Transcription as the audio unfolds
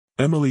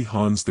Emily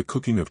Hahn's The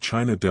Cooking of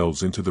China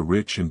delves into the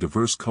rich and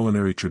diverse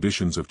culinary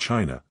traditions of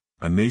China,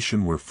 a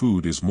nation where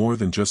food is more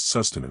than just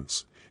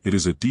sustenance. It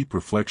is a deep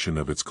reflection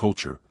of its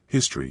culture,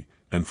 history,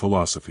 and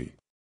philosophy.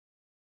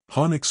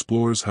 Hahn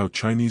explores how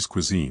Chinese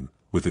cuisine,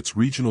 with its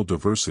regional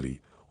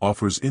diversity,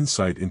 offers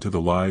insight into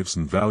the lives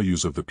and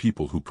values of the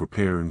people who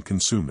prepare and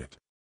consume it.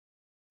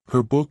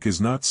 Her book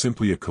is not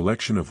simply a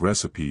collection of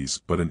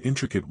recipes but an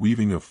intricate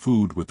weaving of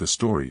food with the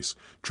stories,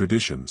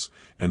 traditions,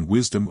 and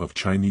wisdom of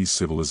Chinese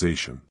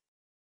civilization.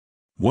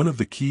 One of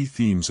the key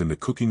themes in The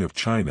Cooking of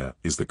China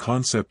is the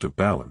concept of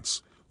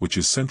balance, which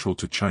is central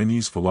to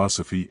Chinese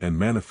philosophy and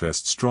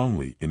manifests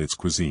strongly in its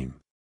cuisine.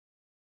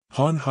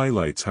 Hahn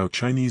highlights how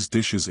Chinese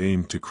dishes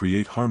aim to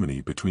create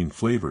harmony between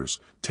flavors,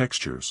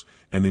 textures,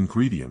 and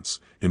ingredients,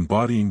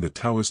 embodying the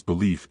Taoist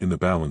belief in the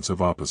balance of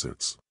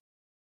opposites.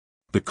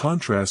 The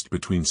contrast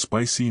between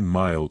spicy and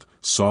mild,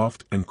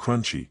 soft and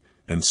crunchy,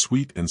 and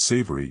sweet and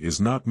savory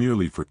is not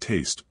merely for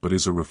taste but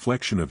is a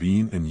reflection of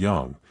yin and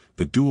yang,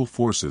 the dual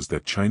forces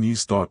that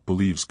Chinese thought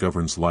believes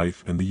governs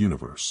life and the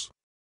universe.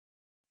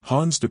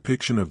 Hahn's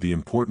depiction of the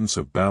importance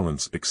of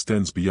balance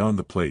extends beyond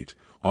the plate,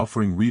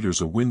 offering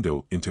readers a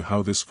window into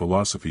how this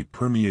philosophy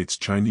permeates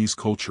Chinese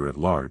culture at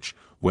large,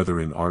 whether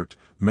in art,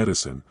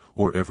 medicine,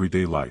 or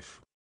everyday life.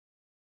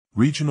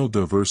 Regional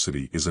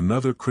diversity is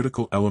another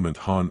critical element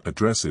Hahn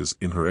addresses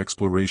in her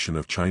exploration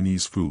of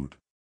Chinese food.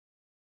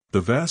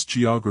 The vast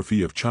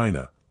geography of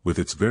China, with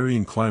its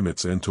varying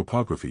climates and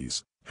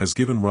topographies, has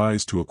given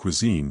rise to a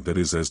cuisine that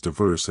is as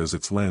diverse as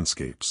its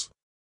landscapes.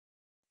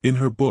 In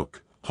her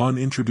book, Hahn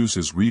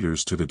introduces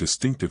readers to the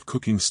distinctive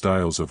cooking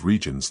styles of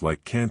regions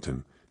like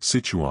Canton,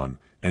 Sichuan,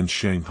 and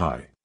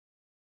Shanghai.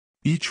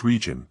 Each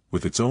region,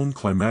 with its own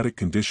climatic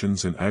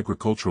conditions and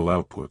agricultural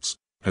outputs,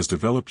 has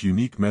developed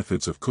unique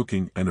methods of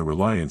cooking and a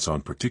reliance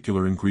on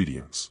particular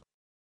ingredients.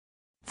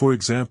 For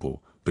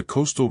example, the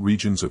coastal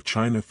regions of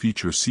China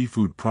feature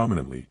seafood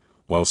prominently,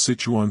 while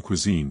Sichuan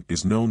cuisine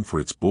is known for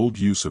its bold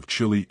use of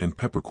chili and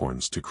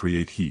peppercorns to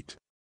create heat.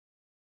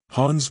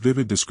 Hahn's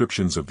vivid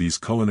descriptions of these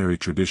culinary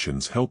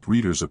traditions help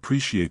readers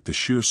appreciate the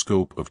sheer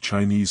scope of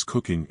Chinese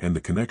cooking and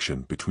the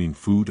connection between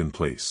food and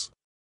place.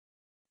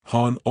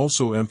 Hahn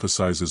also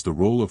emphasizes the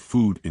role of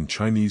food in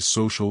Chinese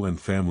social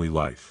and family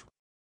life.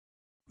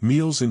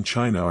 Meals in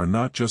China are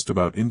not just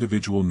about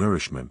individual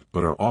nourishment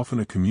but are often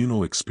a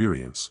communal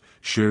experience,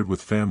 shared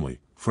with family,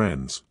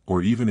 friends,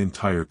 or even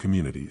entire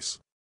communities.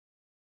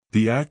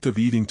 The act of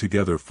eating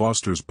together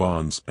fosters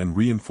bonds and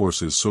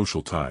reinforces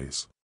social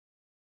ties.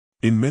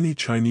 In many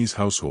Chinese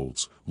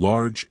households,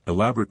 large,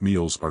 elaborate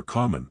meals are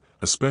common,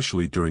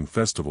 especially during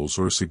festivals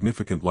or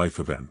significant life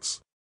events.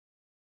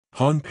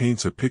 Hahn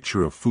paints a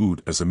picture of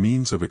food as a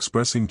means of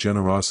expressing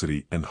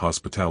generosity and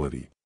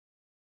hospitality.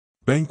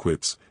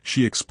 Banquets,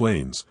 she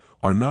explains,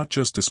 are not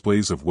just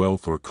displays of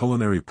wealth or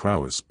culinary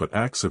prowess but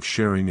acts of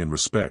sharing and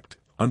respect,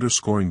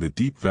 underscoring the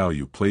deep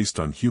value placed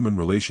on human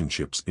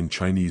relationships in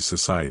Chinese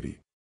society.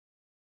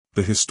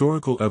 The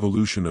historical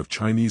evolution of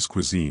Chinese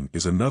cuisine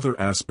is another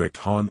aspect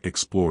Hahn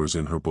explores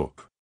in her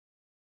book.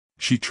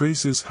 She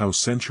traces how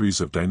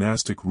centuries of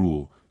dynastic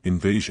rule,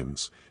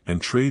 invasions,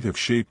 and trade have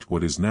shaped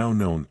what is now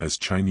known as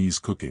Chinese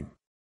cooking.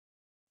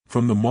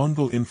 From the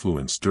Mongol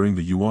influence during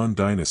the Yuan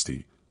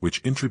dynasty,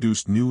 which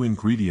introduced new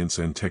ingredients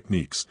and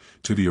techniques,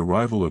 to the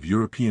arrival of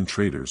European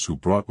traders who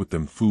brought with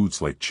them foods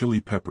like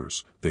chili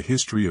peppers, the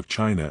history of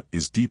China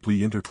is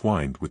deeply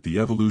intertwined with the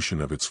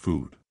evolution of its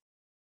food.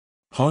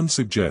 Hahn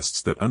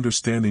suggests that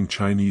understanding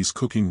Chinese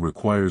cooking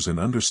requires an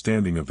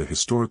understanding of the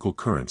historical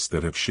currents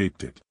that have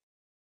shaped it.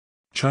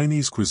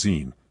 Chinese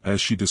cuisine,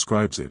 as she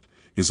describes it,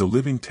 is a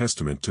living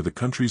testament to the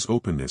country's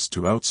openness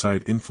to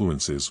outside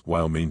influences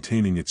while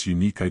maintaining its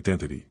unique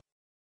identity.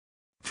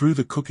 Through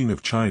The Cooking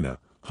of China,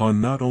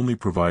 Hahn not only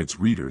provides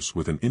readers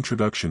with an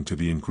introduction to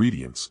the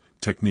ingredients,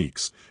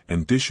 techniques,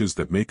 and dishes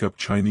that make up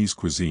Chinese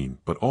cuisine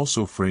but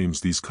also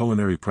frames these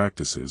culinary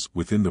practices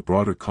within the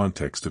broader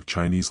context of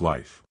Chinese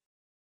life.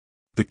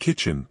 The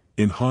kitchen,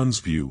 in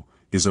Hahn's view,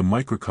 is a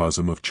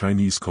microcosm of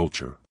Chinese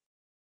culture.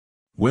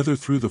 Whether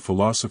through the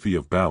philosophy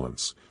of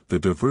balance, the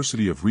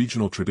diversity of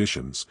regional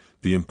traditions,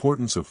 the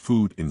importance of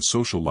food in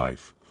social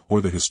life,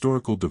 or the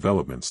historical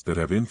developments that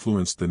have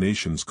influenced the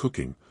nation's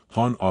cooking,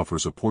 Hahn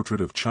offers a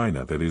portrait of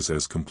China that is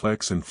as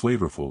complex and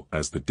flavorful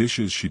as the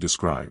dishes she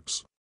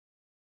describes.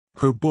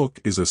 Her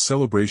book is a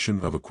celebration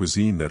of a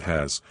cuisine that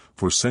has,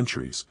 for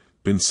centuries,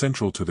 been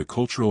central to the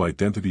cultural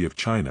identity of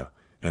China,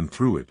 and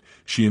through it,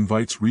 she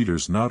invites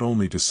readers not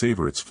only to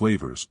savor its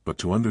flavors but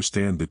to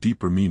understand the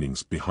deeper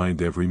meanings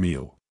behind every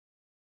meal.